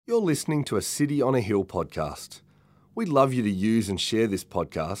You're listening to a City on a Hill podcast. We'd love you to use and share this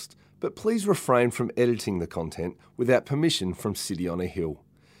podcast, but please refrain from editing the content without permission from City on a Hill.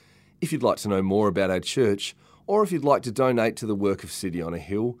 If you'd like to know more about our church, or if you'd like to donate to the work of City on a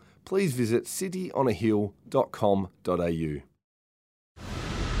Hill, please visit cityonahill.com.au.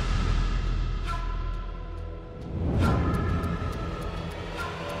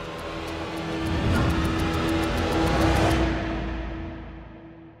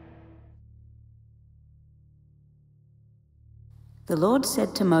 The Lord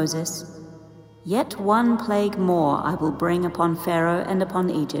said to Moses, "Yet one plague more I will bring upon Pharaoh and upon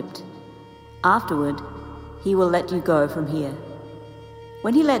Egypt. Afterward, he will let you go from here.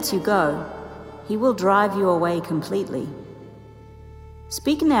 When he lets you go, he will drive you away completely.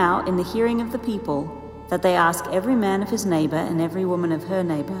 Speak now in the hearing of the people, that they ask every man of his neighbor and every woman of her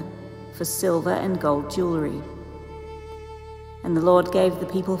neighbor for silver and gold jewelry." And the Lord gave the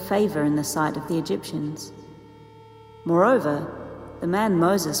people favor in the sight of the Egyptians. Moreover, the man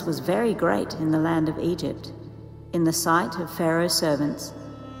Moses was very great in the land of Egypt, in the sight of Pharaoh's servants,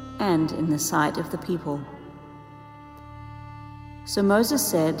 and in the sight of the people. So Moses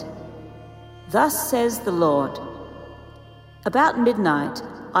said, "Thus says the Lord, about midnight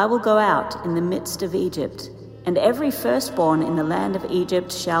I will go out in the midst of Egypt, and every firstborn in the land of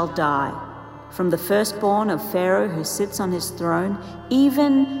Egypt shall die, from the firstborn of Pharaoh who sits on his throne,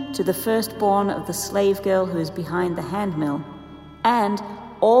 even to the firstborn of the slave girl who is behind the handmill, and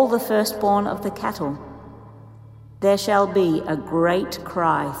all the firstborn of the cattle. There shall be a great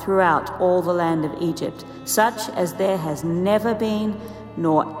cry throughout all the land of Egypt, such as there has never been,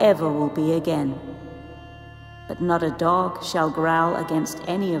 nor ever will be again. But not a dog shall growl against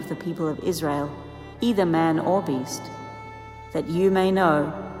any of the people of Israel, either man or beast, that you may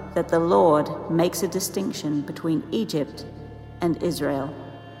know that the Lord makes a distinction between Egypt and Israel.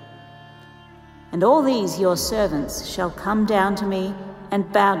 And all these your servants shall come down to me and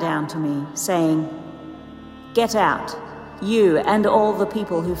bow down to me, saying, 'Get out, you and all the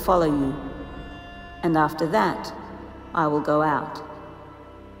people who follow you.' And after that I will go out."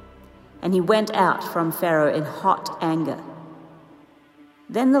 And he went out from Pharaoh in hot anger.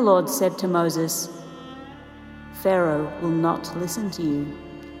 Then the Lord said to Moses, "Pharaoh will not listen to you,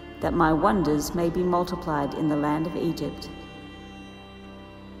 that my wonders may be multiplied in the land of Egypt."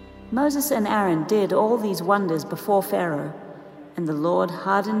 Moses and Aaron did all these wonders before Pharaoh, and the Lord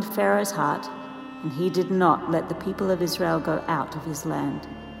hardened Pharaoh's heart, and he did not let the people of Israel go out of his land.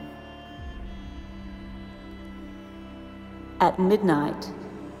 At midnight,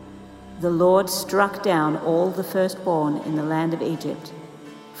 the Lord struck down all the firstborn in the land of Egypt,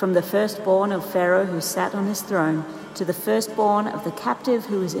 from the firstborn of Pharaoh who sat on his throne, to the firstborn of the captive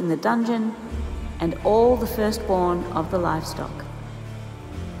who was in the dungeon, and all the firstborn of the livestock.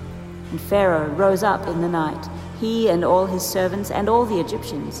 And Pharaoh rose up in the night, he and all his servants and all the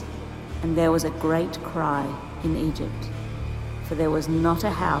Egyptians, and there was a great cry in Egypt, for there was not a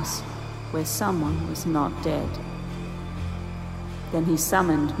house where someone was not dead. Then he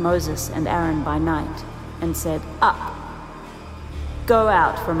summoned Moses and Aaron by night and said, "Up, go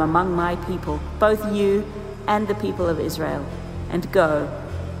out from among my people, both you and the people of Israel, and go,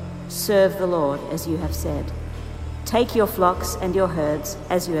 serve the Lord as you have said. Take your flocks and your herds,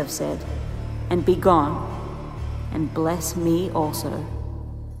 as you have said, and be gone, and bless me also."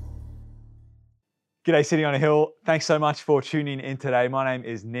 G'day, City on a Hill. Thanks so much for tuning in today. My name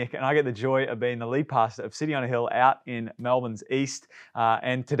is Nick, and I get the joy of being the lead pastor of City on a Hill out in Melbourne's East.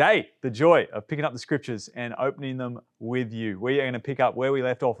 And today, the joy of picking up the scriptures and opening them with you. We are going to pick up where we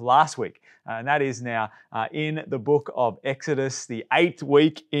left off last week, and that is now in the book of Exodus, the 8th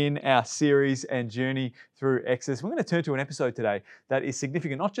week in our series and journey through Exodus. We're going to turn to an episode today that is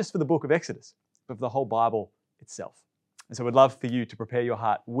significant, not just for the book of Exodus, but for the whole Bible itself. And so we'd love for you to prepare your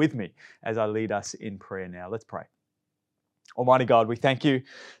heart with me as I lead us in prayer now. Let's pray. Almighty God, we thank you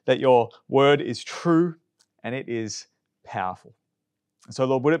that your word is true and it is powerful. And so,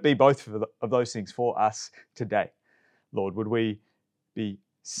 Lord, would it be both of those things for us today? Lord, would we be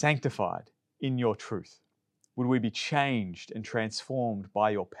sanctified in your truth? Would we be changed and transformed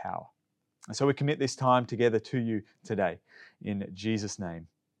by your power? And so we commit this time together to you today. In Jesus' name,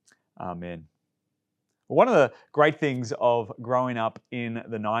 amen. One of the great things of growing up in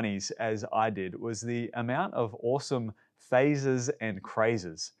the 90s, as I did, was the amount of awesome phases and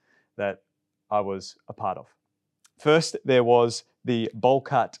crazes that I was a part of. First, there was the bowl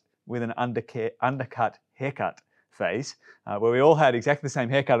cut with an undercut haircut phase, where we all had exactly the same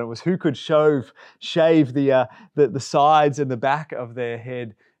haircut. It was who could shave the sides and the back of their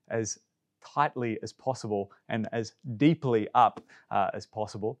head as tightly as possible and as deeply up as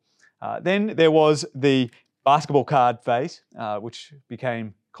possible. Then there was the basketball card phase, which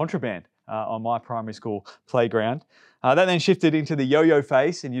became contraband on my primary school playground. That then shifted into the yo-yo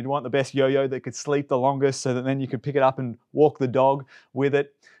phase, and you'd want the best yo-yo that could sleep the longest so that then you could pick it up and walk the dog with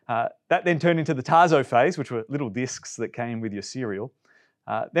it. That then turned into the Tazo phase, which were little discs that came with your cereal.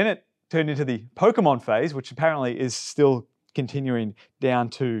 Then it turned into the Pokemon phase, which apparently is still continuing down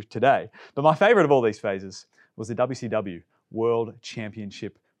to today. But my favorite of all these phases was the WCW World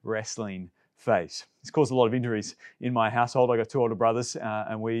Championship Wrestling phase. This caused a lot of injuries in my household. I got two older brothers,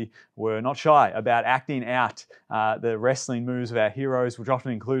 and we were not shy about acting out the wrestling moves of our heroes, which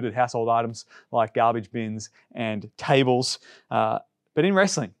often included household items like garbage bins and tables. But in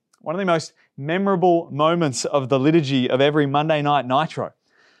wrestling, one of the most memorable moments of the liturgy of every Monday Night Nitro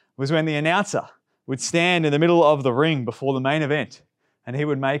was when the announcer would stand in the middle of the ring before the main event, and he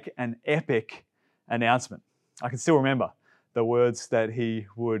would make an epic announcement. I can still remember the words that he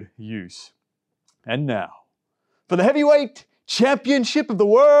would use. And now, for the heavyweight championship of the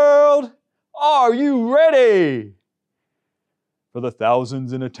world, are you ready? For the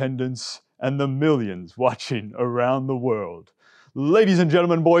thousands in attendance and the millions watching around the world, ladies and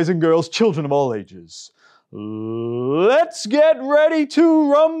gentlemen, boys and girls, children of all ages, let's get ready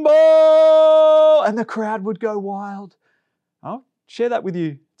to rumble! And the crowd would go wild. I'll share that with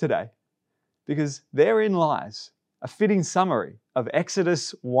you today, because therein lies a fitting summary of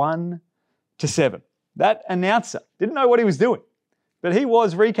Exodus 1 to 7. That announcer didn't know what he was doing, but he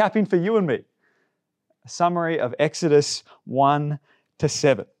was recapping for you and me a summary of Exodus 1 to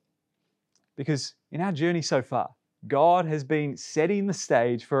 7. Because in our journey so far, God has been setting the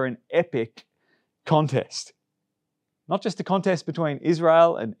stage for an epic contest. Not just a contest between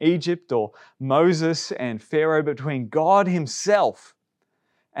Israel and Egypt or Moses and Pharaoh, but between God himself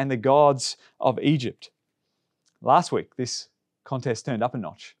and the gods of Egypt. Last week, this contest turned up a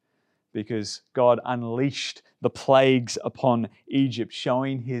notch because God unleashed the plagues upon Egypt,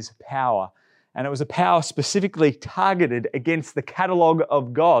 showing his power. And it was a power specifically targeted against the catalogue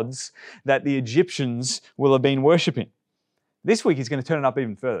of gods that the Egyptians will have been worshipping. This week, he's going to turn it up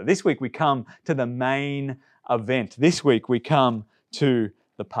even further. This week, we come to the main event. This week, we come to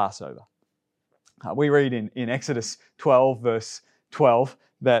the Passover. We read in Exodus 12, verse 12,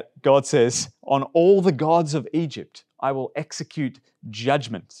 that God says, "On all the gods of Egypt, I will execute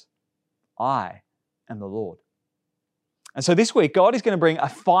judgment. I am the Lord." And so this week, God is going to bring a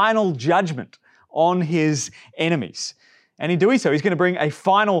final judgment on his enemies. And in doing so, he's going to bring a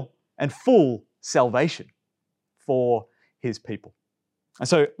final and full salvation for his people. And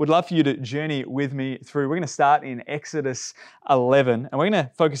so we'd love for you to journey with me through. We're going to start in Exodus 11, and we're going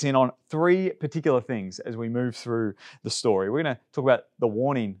to focus in on three particular things as we move through the story. We're going to talk about the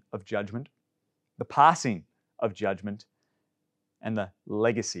warning of judgment, the passing of judgment, and the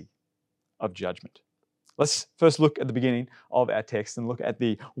legacy of judgment. Let's first look at the beginning of our text and look at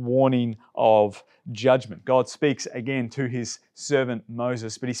the warning of judgment. God speaks again to his servant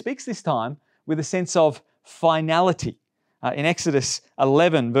Moses, but he speaks this time with a sense of finality. In Exodus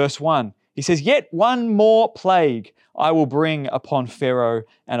 11, verse 1, he says, "Yet one more plague I will bring upon Pharaoh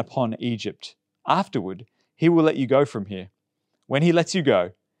and upon Egypt. Afterward, he will let you go from here. When he lets you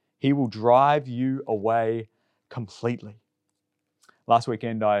go, he will drive you away completely." Last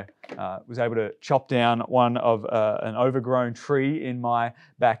weekend, I was able to chop down one of an overgrown tree in my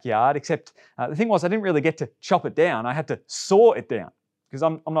backyard, except the thing was I didn't really get to chop it down. I had to saw it down because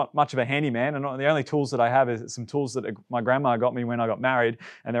I'm not much of a handyman, and the only tools that I have is some tools that my grandma got me when I got married,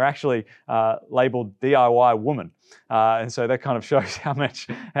 and they're actually labeled DIY woman. And so that kind of shows how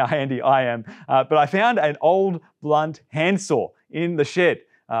handy I am. But I found an old blunt handsaw in the shed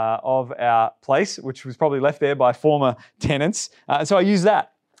of our place, which was probably left there by former tenants. And so I used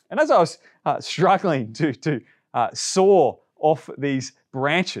that. And as I was struggling to saw off these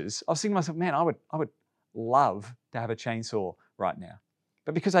branches, I was thinking to myself, man, I would love to have a chainsaw right now.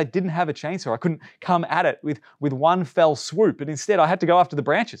 But because I didn't have a chainsaw, I couldn't come at it with one fell swoop. But instead, I had to go after the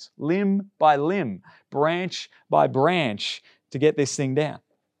branches, limb by limb, branch by branch, to get this thing down.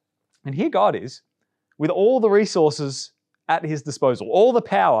 And here God is, with all the resources at his disposal, all the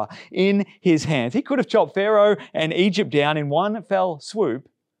power in his hands. He could have chopped Pharaoh and Egypt down in one fell swoop,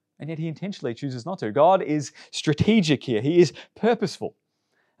 and yet he intentionally chooses not to. God is strategic here. He is purposeful.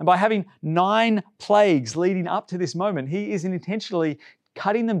 And by having 9 plagues leading up to this moment, he is intentionally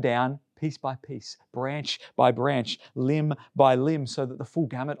cutting them down piece by piece, branch by branch, limb by limb, so that the full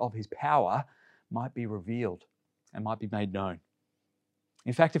gamut of his power might be revealed and might be made known.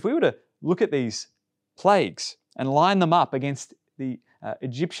 In fact, if we were to look at these plagues and line them up against the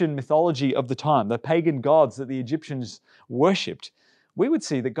Egyptian mythology of the time, the pagan gods that the Egyptians worshipped, we would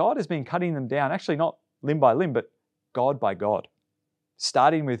see that God has been cutting them down, actually not limb by limb, but God by God.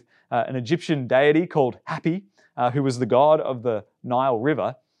 Starting with an Egyptian deity called Hapi, who was the god of the Nile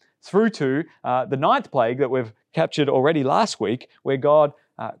River, through to the ninth plague that we've captured already last week, where God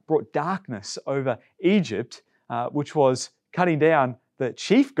brought darkness over Egypt, which was cutting down the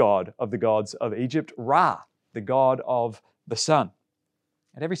chief god of the gods of Egypt, Ra, the god of the sun.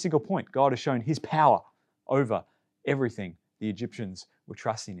 At every single point, God has shown his power over everything the Egyptians were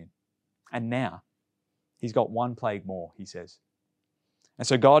trusting in. And now, he's got one plague more, he says. And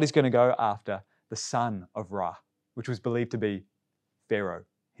so God is going to go after the son of Ra, which was believed to be Pharaoh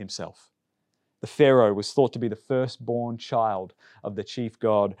himself. The Pharaoh was thought to be the firstborn child of the chief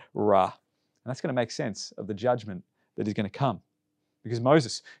god Ra. And that's going to make sense of the judgment that is going to come. Because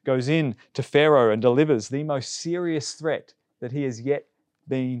Moses goes in to Pharaoh and delivers the most serious threat that he has yet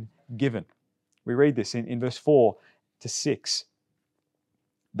been given. We read this in verse 4 to 6.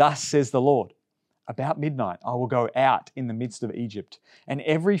 Thus says the Lord, about midnight I will go out in the midst of Egypt, and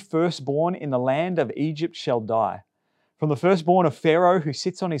every firstborn in the land of Egypt shall die. From the firstborn of Pharaoh who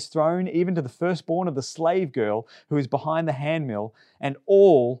sits on his throne, even to the firstborn of the slave girl who is behind the handmill, and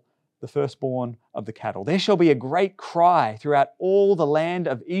all the firstborn of the cattle. There shall be a great cry throughout all the land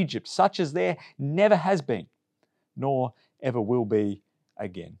of Egypt, such as there never has been, nor ever will be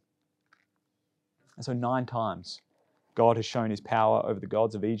again. And so 9 times God has shown his power over the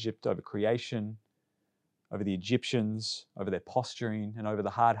gods of Egypt, over creation, over the Egyptians, over their posturing, and over the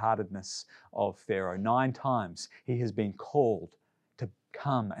hard-heartedness of Pharaoh. 9 times he has been called to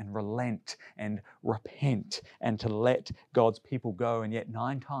come and relent and repent and to let God's people go. And yet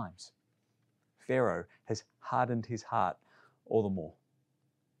 9 times Pharaoh has hardened his heart all the more.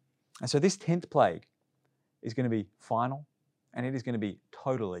 And so this 10th plague is going to be final, and it is going to be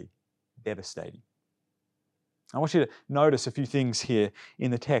totally devastating. I want you to notice a few things here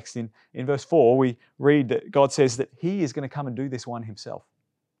in the text. In verse 4, we read that God says that he is going to come and do this one himself.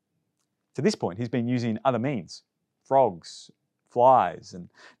 To this point, he's been using other means, frogs, flies, and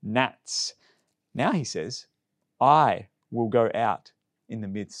gnats. Now he says, I will go out in the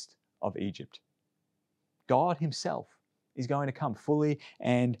midst of Egypt. God himself is going to come fully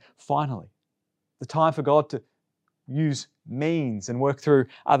and finally. The time for God to use means and work through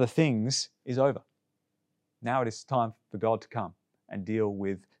other things is over. Now it is time for God to come and deal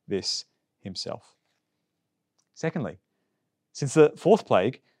with this himself. Secondly, since the 4th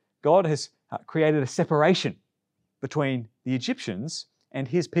plague, God has created a separation between the Egyptians and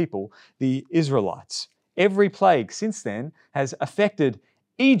his people, the Israelites. Every plague since then has affected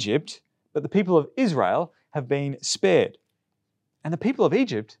Egypt, but the people of Israel have been spared. And the people of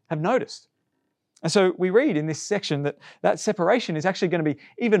Egypt have noticed. And so we read in this section that that separation is actually going to be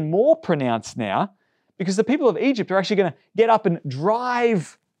even more pronounced now, because the people of Egypt are actually going to get up and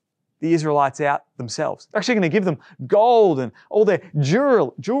drive the Israelites out themselves. They're actually going to give them gold and all their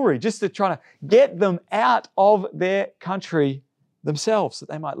jewelry just to try to get them out of their country themselves, so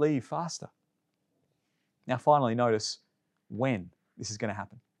that they might leave faster. Now finally, notice when this is going to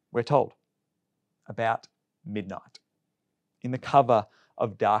happen. We're told about midnight, in the cover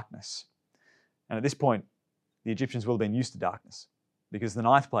of darkness. And at this point, the Egyptians will have been used to darkness, because the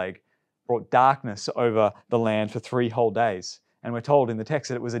 9th plague brought darkness over the land for 3 whole days. And we're told in the text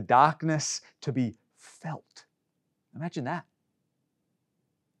that it was a darkness to be felt. Imagine that.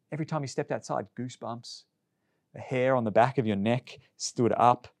 Every time you stepped outside, goosebumps. The hair on the back of your neck stood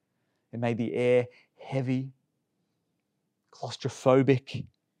up. It made the air heavy, claustrophobic,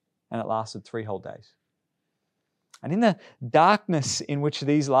 and it lasted 3 whole days. And in the darkness in which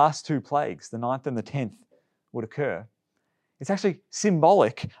these last 2 plagues, the 9th and the 10th, would occur, it's actually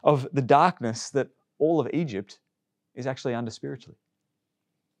symbolic of the darkness that all of Egypt is actually under spiritually.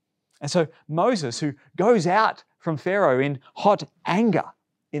 And so Moses, who goes out from Pharaoh in hot anger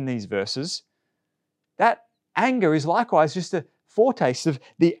in these verses, that anger is likewise just a foretaste of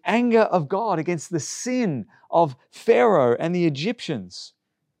the anger of God against the sin of Pharaoh and the Egyptians,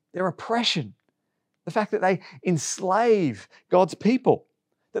 their oppression, the fact that they enslave God's people,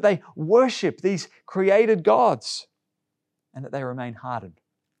 that they worship these created gods, and that they remain hardened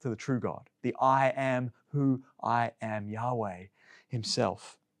to the true God, the I am who I am, Yahweh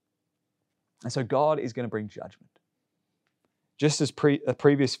himself. And so God is going to bring judgment. Just as a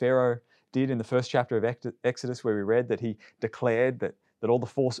previous Pharaoh did in the first chapter of Exodus, where we read that he declared that all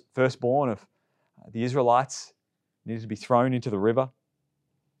the firstborn of the Israelites needed to be thrown into the river,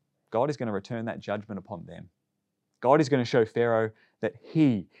 God is going to return that judgment upon them. God is going to show Pharaoh that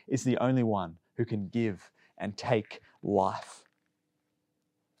he is the only one who can give and take life.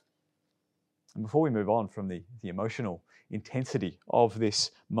 And before we move on from the emotional intensity of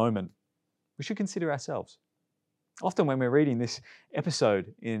this moment, we should consider ourselves. Often when we're reading this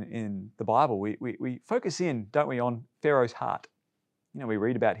episode in the Bible, we focus in, don't we, on Pharaoh's heart. We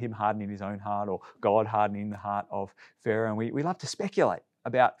read about him hardening his own heart or God hardening the heart of Pharaoh, and we love to speculate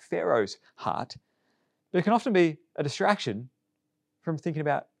about Pharaoh's heart, but it can often be a distraction from thinking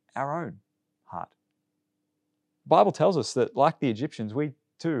about our own heart. The Bible tells us that, like the Egyptians, we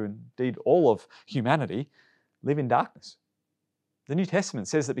too, indeed all of humanity, live in darkness. The New Testament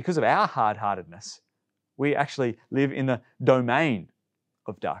says that because of our hard-heartedness, we actually live in the domain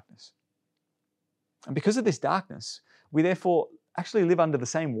of darkness. And because of this darkness, we therefore actually live under the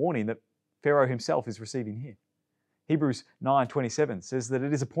same warning that Pharaoh himself is receiving here. Hebrews 9:27 says that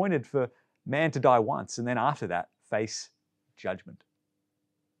it is appointed for man to die once and then after that face judgment.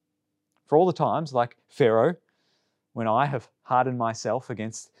 For all the times, like Pharaoh, when I have hardened myself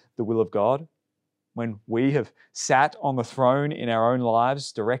against the will of God, when we have sat on the throne in our own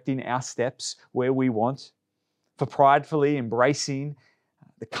lives, directing our steps where we want, for pridefully embracing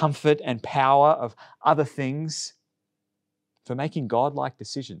the comfort and power of other things, for making God-like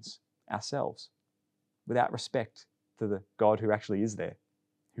decisions ourselves without respect to the God who actually is there,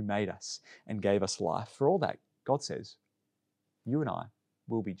 who made us and gave us life. For all that, God says, you and I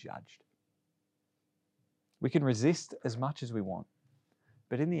will be judged. We can resist as much as we want,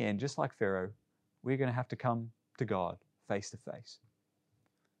 but in the end, just like Pharaoh, we're going to have to come to God face to face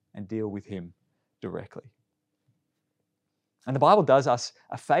and deal with him directly. And the Bible does us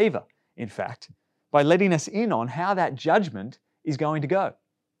a favor, in fact, by letting us in on how that judgment is going to go.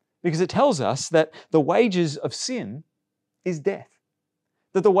 Because it tells us that the wages of sin is death.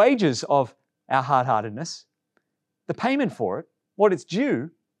 That the wages of our hard-heartedness, the payment for it, what it's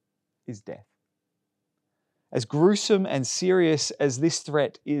due, is death. As gruesome and serious as this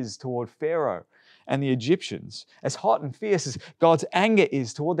threat is toward Pharaoh and the Egyptians, as hot and fierce as God's anger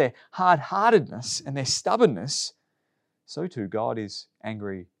is toward their hard-heartedness and their stubbornness, so too God is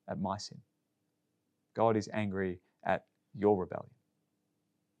angry at my sin. God is angry at your rebellion.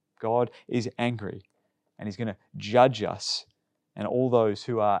 God is angry and he's going to judge us and all those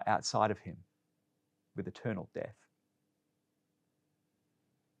who are outside of him with eternal death.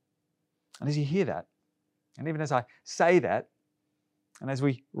 And as you hear that, and even as I say that, and as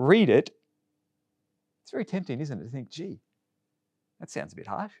we read it, it's very tempting, isn't it, to think, gee, that sounds a bit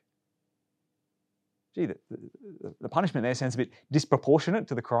harsh. Gee, the punishment there sounds a bit disproportionate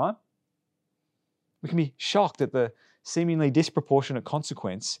to the crime. We can be shocked at the seemingly disproportionate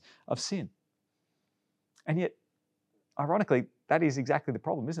consequence of sin. And yet, ironically, that is exactly the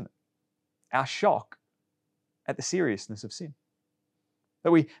problem, isn't it? Our shock at the seriousness of sin.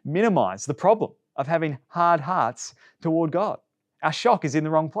 That we minimize the problem of having hard hearts toward God. Our shock is in the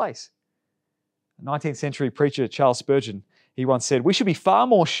wrong place. 19th century preacher Charles Spurgeon, he once said, we should be far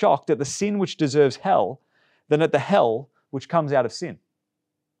more shocked at the sin which deserves hell than at the hell which comes out of sin.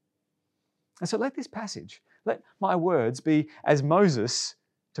 And so let this passage, let my words be as Moses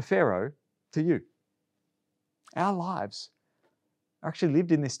to Pharaoh to you. Our lives are actually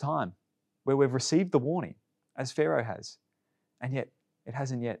lived in this time where we've received the warning, as Pharaoh has, and yet it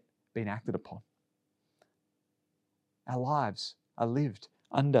hasn't yet been acted upon. Our lives are lived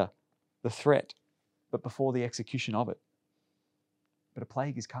under the threat, but before the execution of it. But a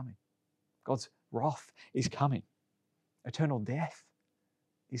plague is coming. God's wrath is coming. Eternal death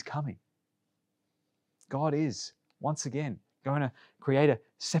is coming. God is, once again, going to create a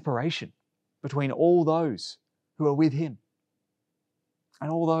separation between all those who are with him and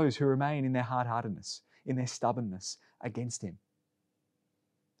all those who remain in their hard-heartedness, in their stubbornness against him.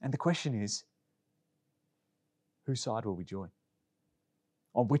 And the question is, whose side will we join?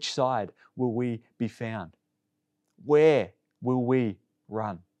 On which side will we be found? Where will we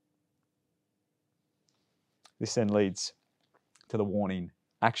run? This then leads to the warning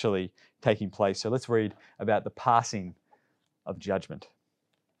actually taking place. So let's read about the passing of judgment.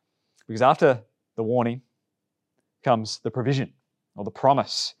 Because after the warning comes the provision or the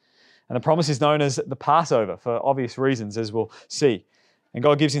promise. And the promise is known as the Passover for obvious reasons, as we'll see. And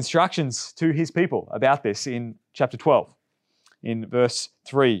God gives instructions to his people about this in chapter 12. In verse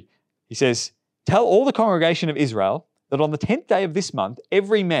 3, he says, tell all the congregation of Israel that on the 10th day of this month,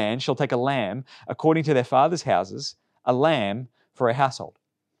 every man shall take a lamb according to their father's houses, a lamb for a household.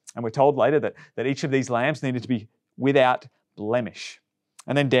 And we're told later that each of these lambs needed to be without blemish.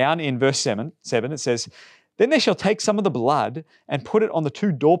 And then down in verse 7 it says, then they shall take some of the blood and put it on the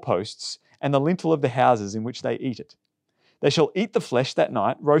 2 doorposts and the lintel of the houses in which they eat it. They shall eat the flesh that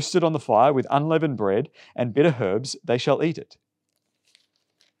night, roasted on the fire with unleavened bread and bitter herbs, they shall eat it.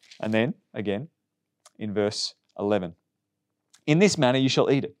 And then, again, in verse 11, in this manner you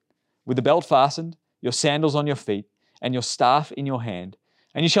shall eat it, with the belt fastened, your sandals on your feet, and your staff in your hand.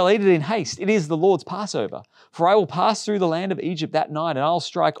 And you shall eat it in haste. It is the Lord's Passover. For I will pass through the land of Egypt that night, and I will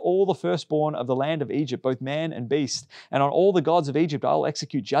strike all the firstborn of the land of Egypt, both man and beast. And on all the gods of Egypt I will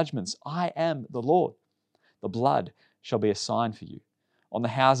execute judgments. I am the Lord. The blood shall be a sign for you on the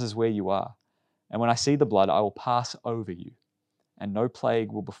houses where you are. And when I see the blood, I will pass over you, and no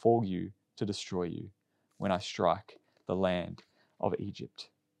plague will befall you to destroy you when I strike the land of Egypt.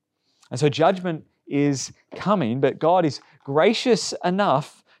 And so judgment is coming, but God is gracious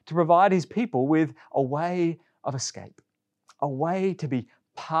enough to provide his people with a way of escape, a way to be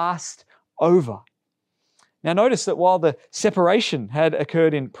passed over. Now notice that while the separation had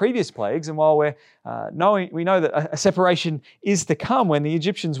occurred in previous plagues, and while we know that a separation is to come when the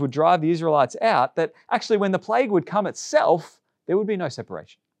Egyptians would drive the Israelites out, that actually when the plague would come itself, there would be no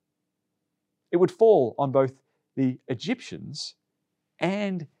separation. It would fall on both the Egyptians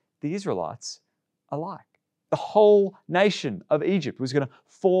and the Israelites alike. The whole nation of Egypt was going to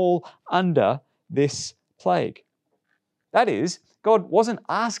fall under this plague. That is, God wasn't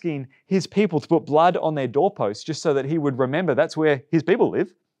asking his people to put blood on their doorposts just so that he would remember that's where his people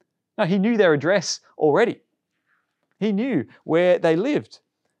live. No, he knew their address already. He knew where they lived.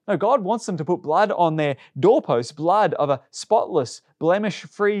 No, God wants them to put blood on their doorposts, blood of a spotless,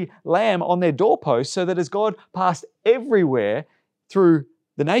 blemish-free lamb on their doorposts, so that as God passed everywhere through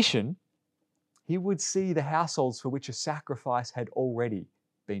the nation, he would see the households for which a sacrifice had already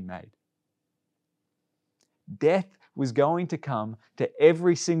been made. Death was going to come to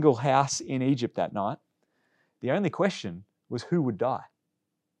every single house in Egypt that night. The only question was who would die.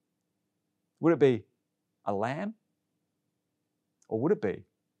 Would it be a lamb, or would it be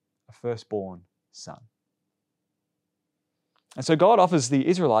a firstborn son? And so God offers the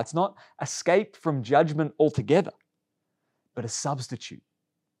Israelites not escape from judgment altogether, but a substitute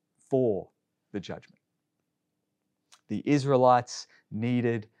for the judgment. The Israelites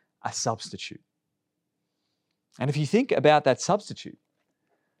needed a substitute. And if you think about that substitute,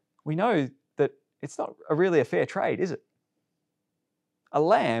 we know that it's not really a fair trade, is it? A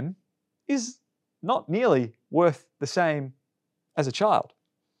lamb is not nearly worth the same as a child.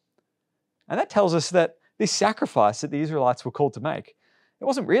 And that tells us that this sacrifice that the Israelites were called to make, it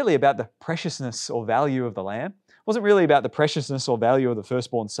wasn't really about the preciousness or value of the lamb. It wasn't really about the preciousness or value of the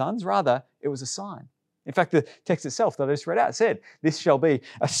firstborn sons. Rather, it was a sign. In fact, the text itself that I just read out said, "This shall be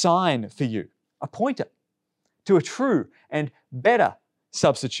a sign for you," a pointer to a true and better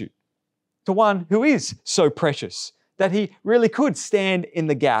substitute, to one who is so precious that he really could stand in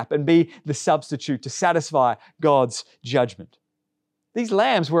the gap and be the substitute to satisfy God's judgment. These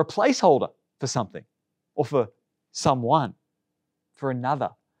lambs were a placeholder for something, or for someone, for another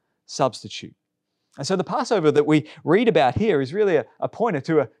substitute. And so the Passover that we read about here is really a pointer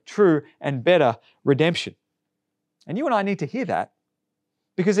to a true and better redemption. And you and I need to hear that,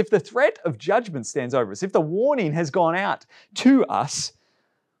 because if the threat of judgment stands over us, if the warning has gone out to us,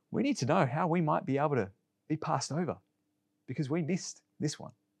 we need to know how we might be able to be passed over, because we missed this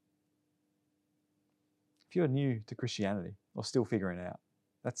one. If you're new to Christianity or still figuring it out,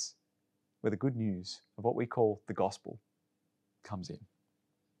 that's where the good news of what we call the gospel comes in.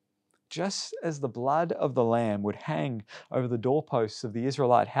 Just as the blood of the lamb would hang over the doorposts of the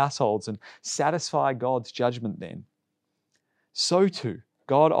Israelite households and satisfy God's judgment then, so too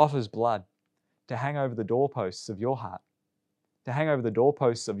God offers blood to hang over the doorposts of your heart, to hang over the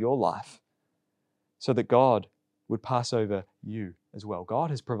doorposts of your life, so that God would pass over you as well. God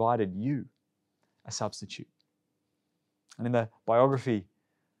has provided you a substitute. And in the biography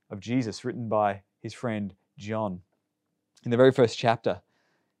of Jesus written by his friend John, in the very first chapter,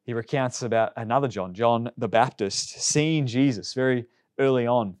 he recounts about another John, John the Baptist, seeing Jesus very early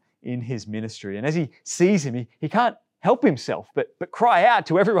on in his ministry. And as he sees him, he can't help himself but cry out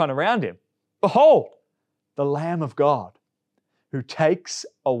to everyone around him, "Behold, the Lamb of God who takes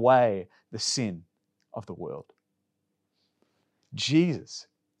away the sin of the world." Jesus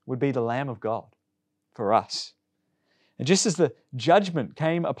would be the Lamb of God for us. And just as the judgment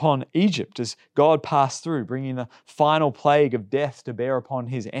came upon Egypt as God passed through, bringing the final plague of death to bear upon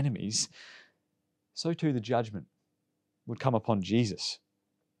his enemies, so too the judgment would come upon Jesus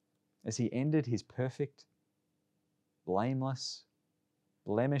as he ended his perfect, blameless,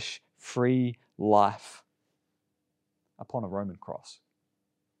 blemish-free life upon a Roman cross.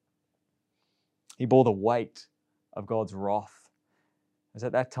 He bore the weight of God's wrath, as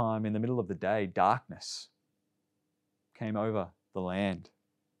at that time, in the middle of the day, darkness came over the land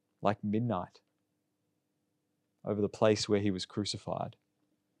like midnight over the place where he was crucified.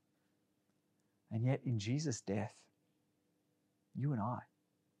 And yet in Jesus' death, you and I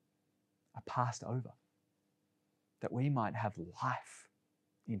are passed over, that we might have life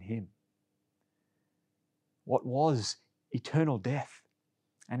in him. What was eternal death,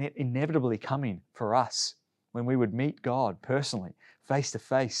 and it inevitably coming for us when we would meet God personally, face to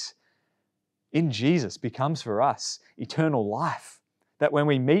face, in Jesus becomes for us eternal life. That when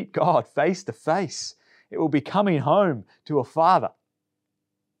we meet God face to face, it will be coming home to a Father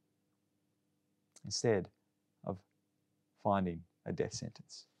instead of finding a death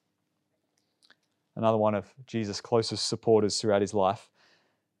sentence. Another one of Jesus' closest supporters throughout his life,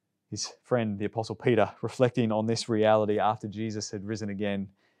 his friend, the Apostle Peter, reflecting on this reality after Jesus had risen again,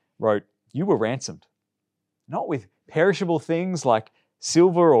 wrote, "You were ransomed, not with perishable things like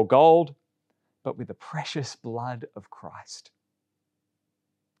silver or gold, but with the precious blood of Christ,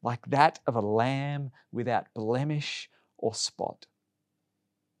 like that of a lamb without blemish or spot."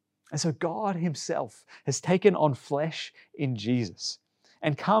 And so God himself has taken on flesh in Jesus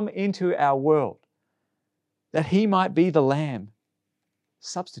and come into our world that he might be the lamb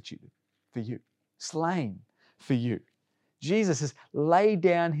substituted for you, slain for you. Jesus has laid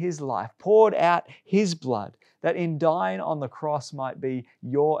down his life, poured out his blood, that in dying on the cross might be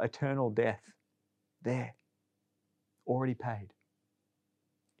your eternal death. There, already paid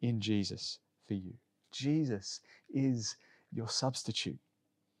in Jesus for you. Jesus is your substitute.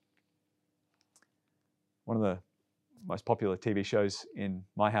 One of the most popular TV shows in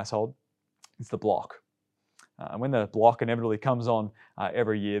my household is The Block. And when The Block inevitably comes on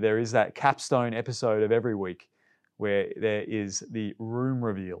every year, there is that capstone episode of every week where there is the room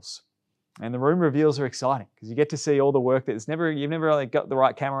reveals. And the room reveals are exciting because you get to see all the work you've never really got the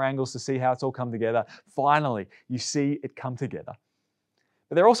right camera angles to see how it's all come together. Finally, you see it come together.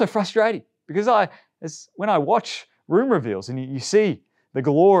 But they're also frustrating because when I watch room reveals and you see the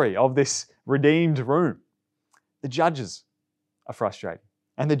glory of this redeemed room, the judges are frustrated.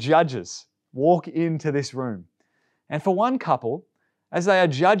 And the judges walk into this room. And for one couple, as they are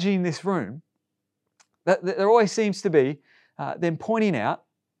judging this room, there always seems to be them pointing out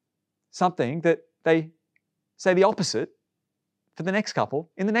something that they say the opposite for the next couple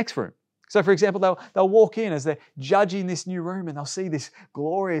in the next room. So for example, they'll walk in as they're judging this new room and they'll see this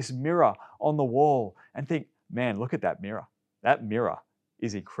glorious mirror on the wall and think, man, look at that mirror. That mirror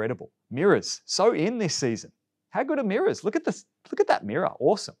is incredible. Mirrors, so in this season. How good are mirrors? Look at this. Look at that mirror.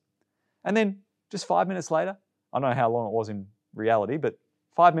 Awesome. And then just 5 minutes later, I don't know how long it was in reality, but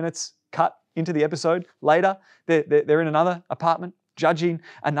 5 minutes cut into the episode later, they're in another apartment, judging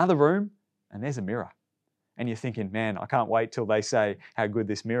another room, and there's a mirror. And you're thinking, man, I can't wait till they say how good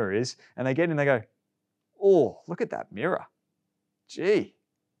this mirror is. And they get in and they go, oh, look at that mirror. Gee,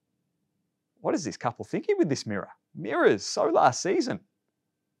 what is this couple thinking with this mirror? Mirrors, so last season.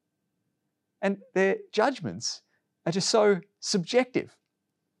 And their judgments are just so subjective.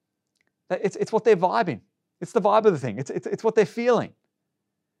 It's what they're vibing. It's the vibe of the thing. It's what they're feeling.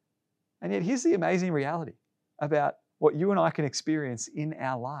 And yet here's the amazing reality about what you and I can experience in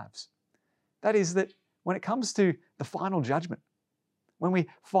our lives. That is that when it comes to the final judgment, when we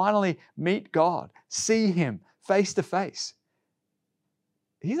finally meet God, see him face to face,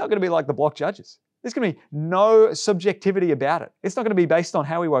 he's not going to be like the Block judges. There's going to be no subjectivity about it. It's not going to be based on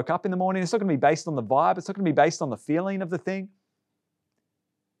how we woke up in the morning. It's not going to be based on the vibe. It's not going to be based on the feeling of the thing.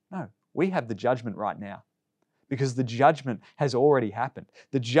 No, we have the judgment right now because the judgment has already happened.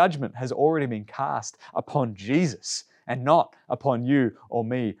 The judgment has already been cast upon Jesus and not upon you or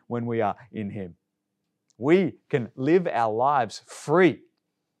me when we are in him. We can live our lives free.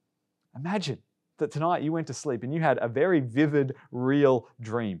 Imagine that tonight you went to sleep and you had a very vivid, real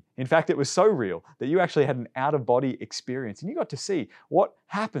dream. In fact, it was so real that you actually had an out-of-body experience and you got to see what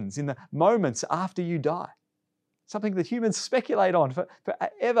happens in the moments after you die. Something that humans speculate on for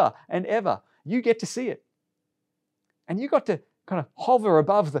ever and ever. You get to see it. And you got to kind of hover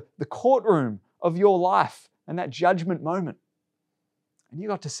above the courtroom of your life and that judgment moment. And you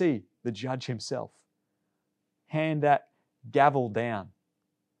got to see the judge himself hand that gavel down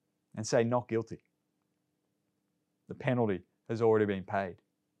and say, not guilty. The penalty has already been paid.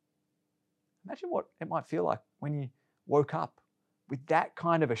 Imagine what it might feel like when you woke up with that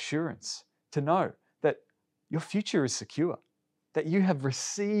kind of assurance to know that your future is secure, that you have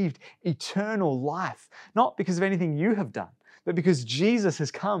received eternal life, not because of anything you have done, but because Jesus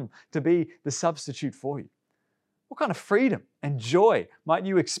has come to be the substitute for you. What kind of freedom and joy might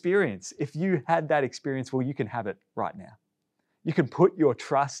you experience if you had that experience? Well, you can have it right now. You can put your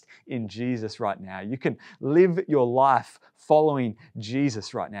trust in Jesus right now. You can live your life following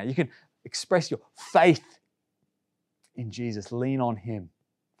Jesus right now. You can express your faith in Jesus. Lean on him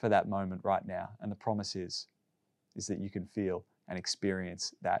for that moment right now. And the promise is that you can feel and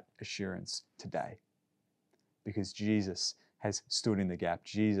experience that assurance today. Because Jesus has stood in the gap.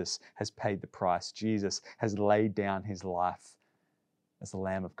 Jesus has paid the price. Jesus has laid down his life as the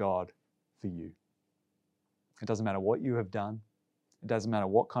Lamb of God for you. It doesn't matter what you have done. It doesn't matter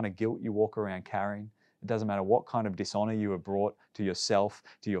what kind of guilt you walk around carrying. It doesn't matter what kind of dishonor you have brought to yourself,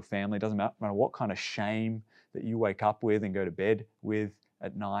 to your family. It doesn't matter what kind of shame that you wake up with and go to bed with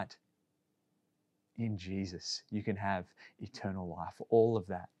at night. In Jesus, you can have eternal life. All of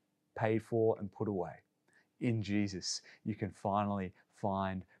that paid for and put away. In Jesus, you can finally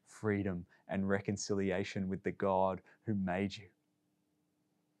find freedom and reconciliation with the God who made you.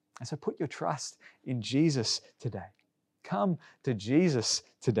 And so put your trust in Jesus today. Come to Jesus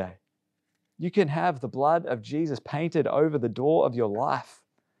today. You can have the blood of Jesus painted over the door of your life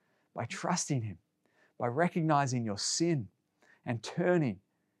by trusting him, by recognizing your sin and turning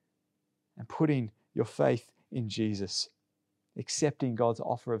and putting your faith in Jesus, accepting God's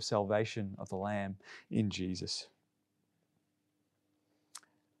offer of salvation of the Lamb in Jesus.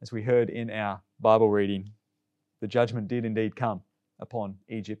 As we heard in our Bible reading, the judgment did indeed come upon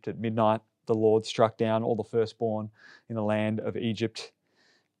Egypt. At midnight, the Lord struck down all the firstborn in the land of Egypt.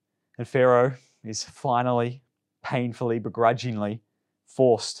 And Pharaoh is finally, painfully, begrudgingly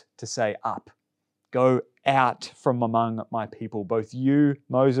forced to say, "Up, go out from among my people, both you,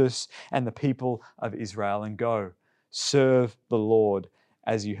 Moses, and the people of Israel, and go, serve the Lord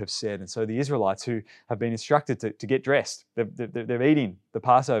as you have said." And so the Israelites, who have been instructed to get dressed, they're eating the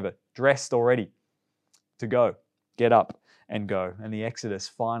Passover, dressed already, to go, get up and go. And the Exodus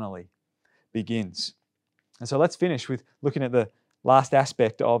finally begins. And so let's finish with looking at the last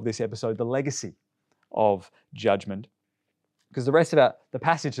aspect of this episode, the legacy of judgment. Because the rest of the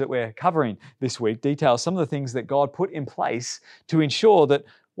passage that we're covering this week details some of the things that God put in place to ensure that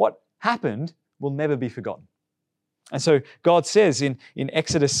what happened will never be forgotten. And so God says in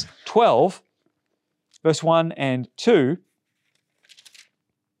Exodus 12, verse 1 and 2,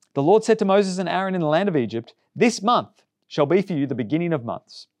 "The Lord said to Moses and Aaron in the land of Egypt, 'This month shall be for you the beginning of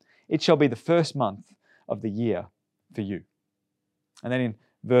months. It shall be the first month of the year for you.'" And then in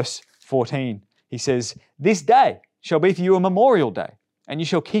verse 14, he says, "This day shall be for you a memorial day, and you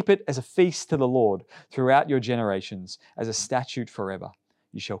shall keep it as a feast to the Lord throughout your generations, as a statute forever.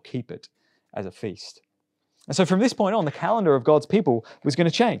 You shall keep it as a feast." And so from this point on, the calendar of God's people was going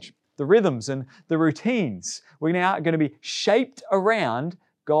to change. The rhythms and the routines were now going to be shaped around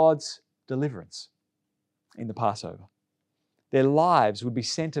God's deliverance in the Passover. Their lives would be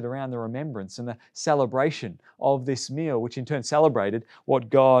centered around the remembrance and the celebration of this meal, which in turn celebrated what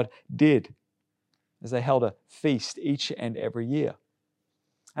God did as they held a feast each and every year.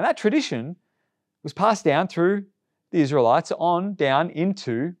 And that tradition was passed down through the Israelites on down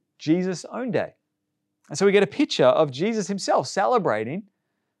into Jesus' own day. And so we get a picture of Jesus himself celebrating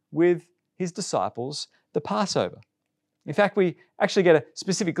with his disciples the Passover. In fact, we actually get a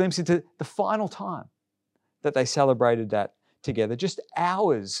specific glimpse into the final time that they celebrated that together, just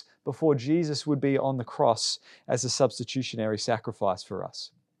hours before Jesus would be on the cross as a substitutionary sacrifice for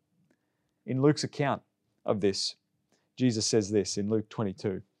us. In Luke's account of this, Jesus says this in Luke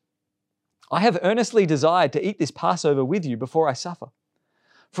 22, "I have earnestly desired to eat this Passover with you before I suffer.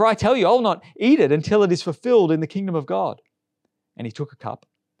 For I tell you, I will not eat it until it is fulfilled in the kingdom of God." And he took a cup,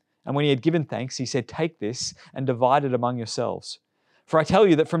 and when he had given thanks, he said, "Take this and divide it among yourselves. For I tell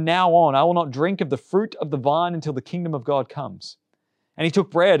you that from now on I will not drink of the fruit of the vine until the kingdom of God comes." And he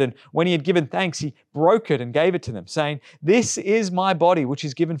took bread, and when he had given thanks, he broke it and gave it to them, saying, "This is my body, which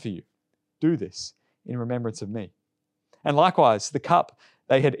is given for you. Do this in remembrance of me." And likewise, the cup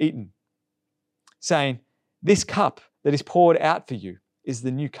they had eaten, saying, "This cup that is poured out for you is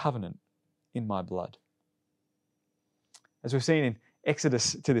the new covenant in my blood." As we've seen in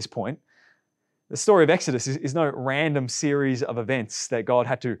Exodus to this point, the story of Exodus is no random series of events that God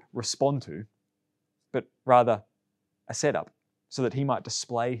had to respond to, but rather a setup so that he might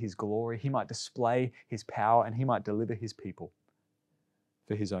display his glory, he might display his power, and he might deliver his people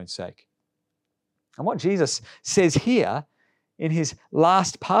for his own sake. And what Jesus says here in his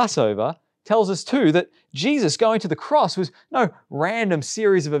last Passover tells us too that Jesus going to the cross was no random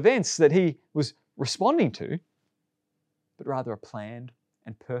series of events that he was responding to, but rather a planned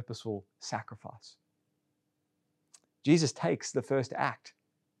and purposeful sacrifice. Jesus takes the first act,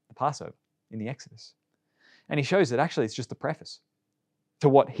 the Passover, in the Exodus, and he shows that actually it's just the preface to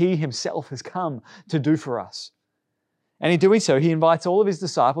what he himself has come to do for us. And in doing so, he invites all of his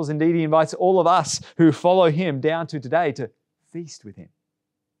disciples, indeed he invites all of us who follow him down to today to feast with him.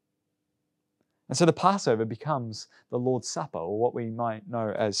 And so the Passover becomes the Lord's Supper, or what we might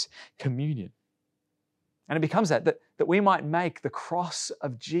know as communion. And it becomes that we might make the cross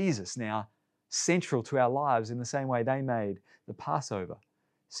of Jesus now central to our lives in the same way they made the Passover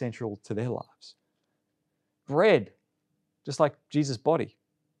central to their lives. Bread, just like Jesus' body,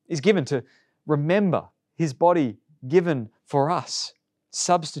 is given to remember his body given for us,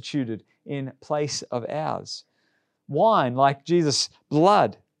 substituted in place of ours. Wine, like Jesus'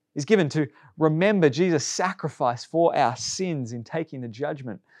 blood, is given to remember Jesus' sacrifice for our sins in taking the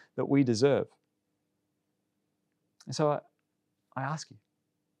judgment that we deserve. And so I ask you,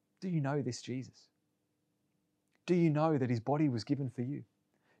 do you know this Jesus? Do you know that his body was given for you?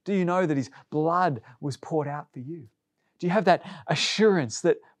 Do you know that his blood was poured out for you? Do you have that assurance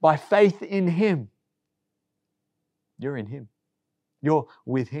that by faith in him, you're in him, you're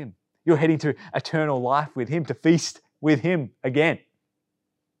with him, you're heading to eternal life with him, to feast with him again?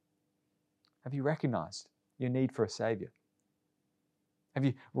 Have you recognized your need for a Savior? Have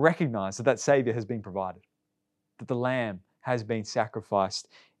you recognized that that Savior has been provided? That the Lamb has been sacrificed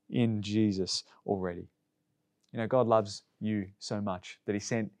in Jesus already? You know, God loves you so much that he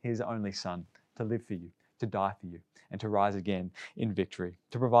sent his only Son to live for you, to die for you, and to rise again in victory,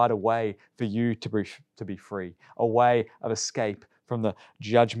 to provide a way for you to be free, a way of escape from the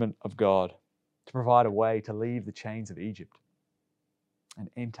judgment of God, to provide a way to leave the chains of Egypt and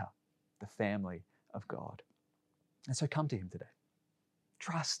enter the family of God. And so come to him today.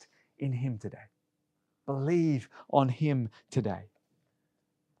 Trust in him today. Believe on him today.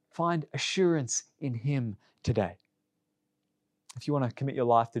 Find assurance in him today. If you want to commit your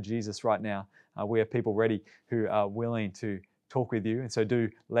life to Jesus right now, we have people ready who are willing to talk with you. And so do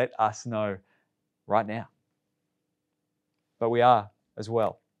let us know right now. But we are as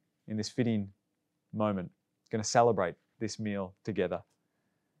well, in this fitting moment, going to celebrate this meal together.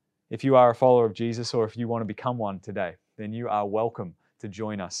 If you are a follower of Jesus, or if you want to become one today, then you are welcome to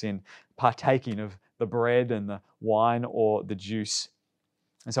join us in partaking of the bread and the wine or the juice.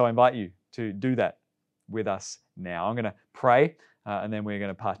 And so I invite you to do that with us now. I'm going to pray, and then we're going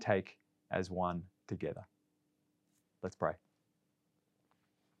to partake as one together. Let's pray.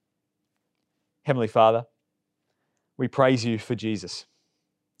 Heavenly Father, we praise you for Jesus,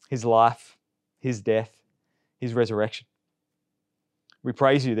 his life, his death, his resurrection. We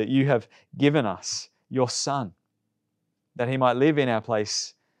praise you that you have given us your Son, that he might live in our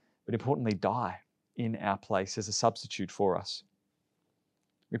place, but importantly die in our place as a substitute for us.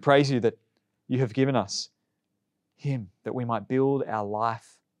 We praise you that you have given us him, that we might build our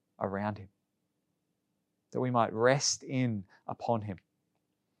life around him, that we might rest in upon him,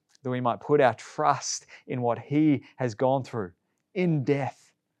 that we might put our trust in what he has gone through in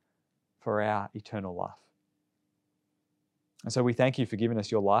death for our eternal life. And so we thank you for giving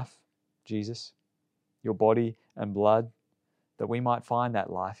us your life, Jesus, your body and blood, that we might find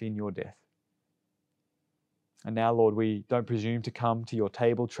that life in your death. And now, Lord, we don't presume to come to your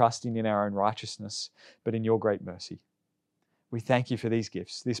table trusting in our own righteousness, but in your great mercy. We thank you for these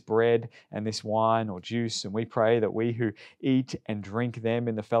gifts, this bread and this wine or juice, and we pray that we who eat and drink them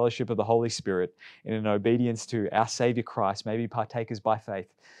in the fellowship of the Holy Spirit, and in obedience to our Savior Christ, may be partakers by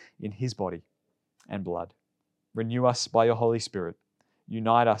faith in his body and blood. Renew us by your Holy Spirit,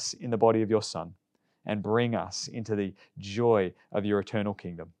 unite us in the body of your Son, and bring us into the joy of your eternal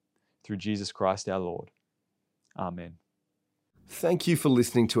kingdom. Through Jesus Christ our Lord. Amen. Thank you for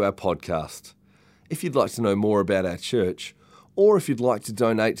listening to our podcast. If you'd like to know more about our church, or if you'd like to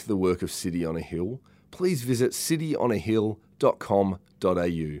donate to the work of City on a Hill, please visit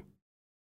cityonahill.com.au.